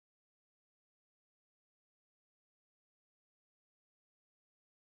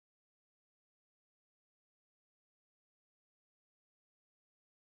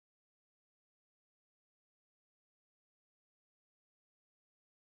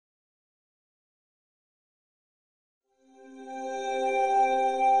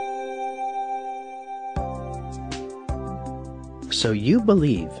So you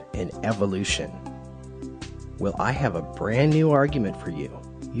believe in evolution. Well, I have a brand new argument for you.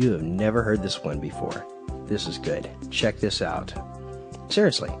 You have never heard this one before. This is good. Check this out.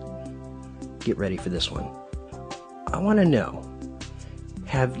 Seriously, get ready for this one. I want to know,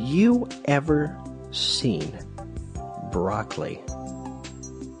 have you ever seen broccoli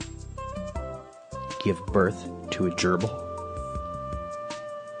give birth to a gerbil?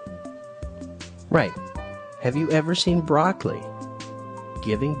 Right. Have you ever seen broccoli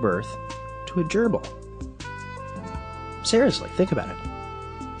giving birth to a gerbil? Seriously, think about it.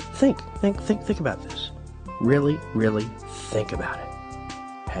 Think about this. Really think about it.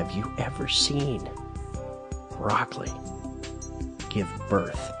 Have you ever seen broccoli give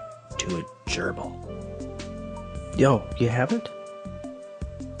birth to a gerbil? No, you haven't?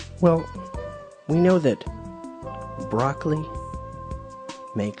 Well, we know that broccoli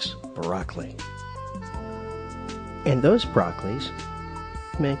makes broccoli. And those broccolis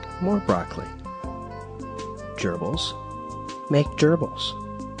make more broccoli. Gerbils make gerbils.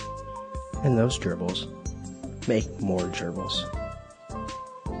 And those gerbils make more gerbils.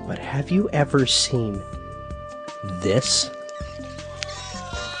 But have you ever seen this?